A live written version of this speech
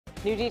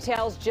New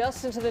details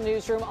just into the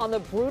newsroom on the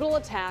brutal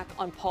attack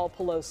on Paul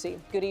Pelosi.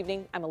 Good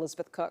evening. I'm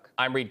Elizabeth Cook.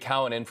 I'm Reed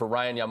Cowan in for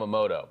Ryan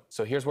Yamamoto.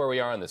 So here's where we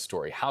are in this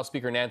story. House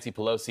Speaker Nancy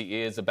Pelosi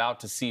is about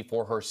to see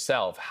for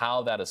herself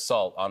how that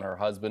assault on her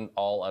husband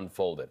all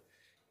unfolded.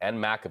 Ann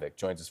Makovec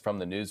joins us from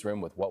the newsroom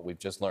with what we've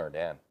just learned.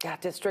 Ann.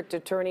 District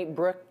Attorney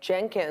Brooke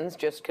Jenkins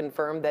just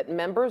confirmed that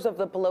members of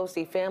the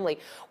Pelosi family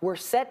were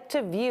set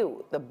to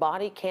view the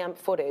body cam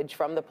footage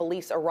from the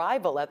police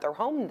arrival at their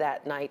home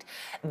that night.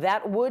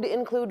 That would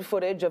include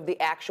footage of the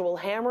actual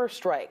hammer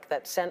strike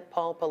that sent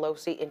Paul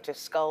Pelosi into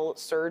skull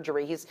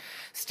surgery. He's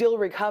still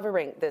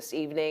recovering this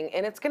evening,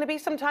 and it's going to be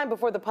some time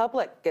before the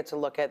public gets a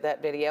look at that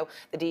video.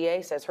 The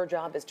DA says her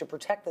job is to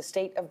protect the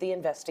state of the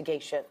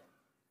investigation.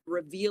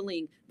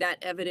 Revealing that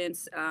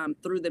evidence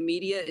through the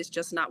media is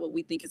just not what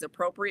we think is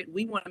appropriate.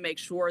 We want to make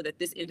sure that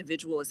this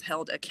individual is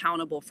held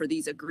accountable for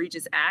these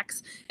egregious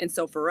acts. And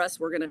so for us,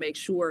 we're going to make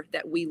sure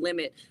that we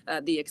limit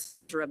the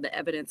exposure of the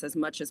evidence as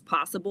much as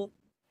possible.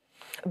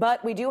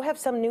 But we do have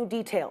some new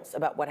details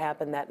about what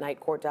happened that night.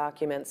 Court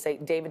documents say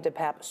David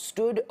DePape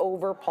stood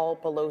over Paul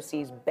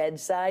Pelosi's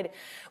bedside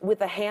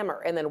with a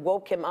hammer and then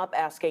woke him up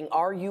asking,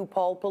 "Are you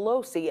Paul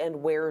Pelosi?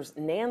 And where's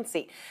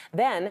Nancy?"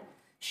 Then,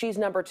 "She's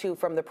number 2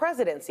 from the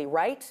presidency,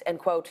 right?" And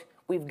quote,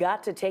 "We've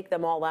got to take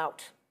them all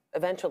out."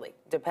 Eventually,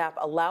 DePape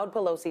allowed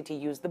Pelosi to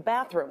use the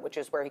bathroom, which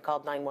is where he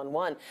called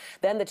 911.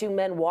 Then the two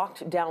men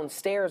walked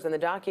downstairs, and the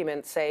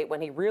documents say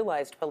when he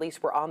realized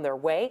police were on their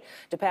way,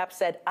 DePape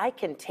said, "I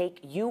can take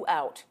you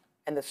out."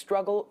 And the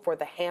struggle for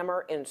the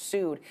hammer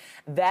ensued.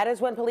 That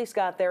is when police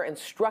got there,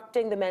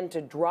 instructing the men to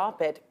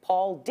drop it.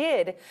 Paul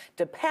did,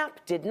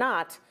 DePape did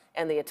not,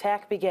 and the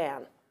attack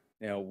began.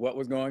 Now, what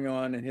was going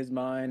on in his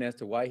mind as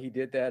to why he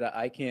did that,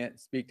 I can't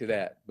speak to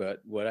that. But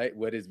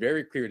what is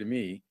very clear to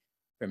me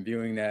from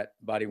viewing that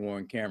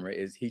body-worn camera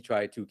is he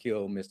tried to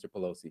kill Mr.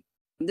 Pelosi.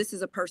 This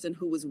is a person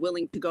who was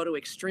willing to go to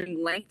extreme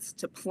lengths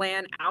to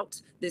plan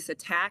out this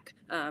attack,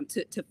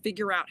 to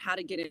figure out how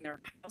to get in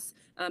their house,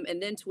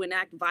 and then to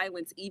enact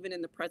violence even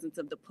in the presence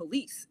of the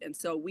police. And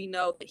so we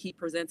know that he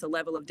presents a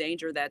level of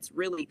danger that's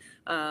really,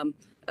 as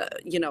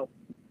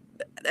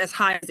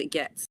high as it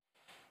gets.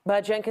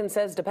 But Jenkins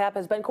says DePape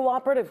has been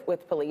cooperative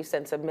with police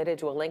and submitted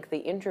to a lengthy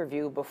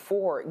interview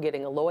before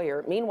getting a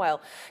lawyer.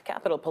 Meanwhile,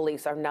 Capitol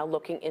Police are now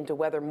looking into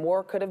whether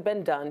more could have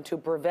been done to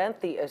prevent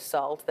the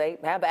assault. They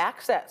have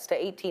access to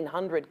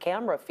 1,800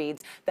 camera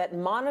feeds that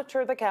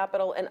monitor the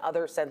Capitol and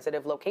other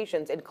sensitive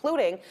locations,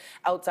 including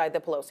outside the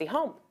Pelosi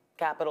home.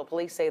 Capitol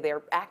Police say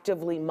they're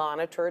actively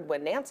monitored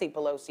when Nancy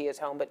Pelosi is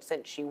home, but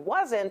since she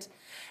wasn't,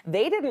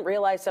 they didn't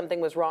realize something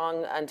was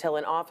wrong until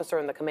an officer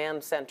in the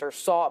command center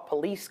saw a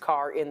police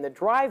car in the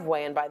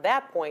driveway, and by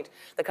that point,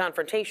 the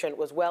confrontation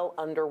was well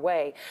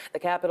underway. The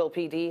Capitol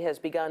PD has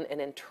begun an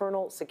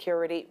internal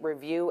security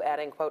review,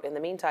 adding, quote, "In the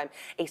meantime,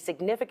 a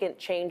significant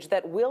change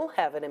that will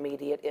have an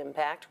immediate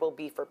impact will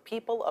be for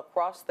people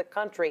across the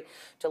country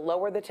to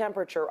lower the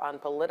temperature on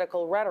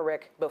political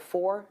rhetoric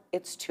before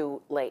it's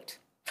too late."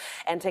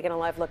 And taking a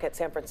live look at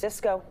San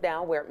Francisco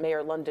now, where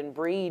Mayor London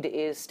Breed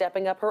is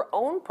stepping up her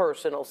own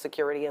personal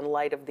security in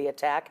light of the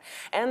attack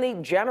and the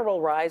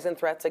general rise in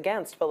threats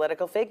against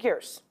political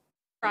figures.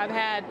 I've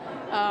had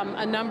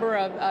a number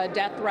of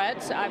death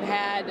threats. I've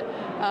had,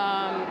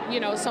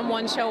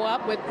 someone show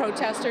up with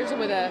protesters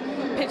with a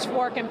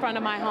pitchfork in front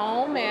of my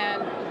home,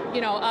 and,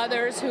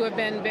 others who have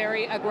been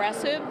very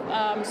aggressive.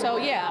 So,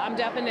 yeah, I'm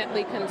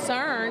definitely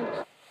concerned.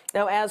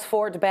 Now, as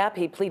for DePape,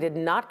 he pleaded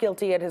not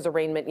guilty at his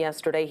arraignment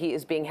yesterday. He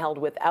is being held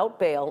without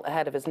bail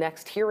ahead of his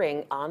next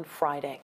hearing on Friday.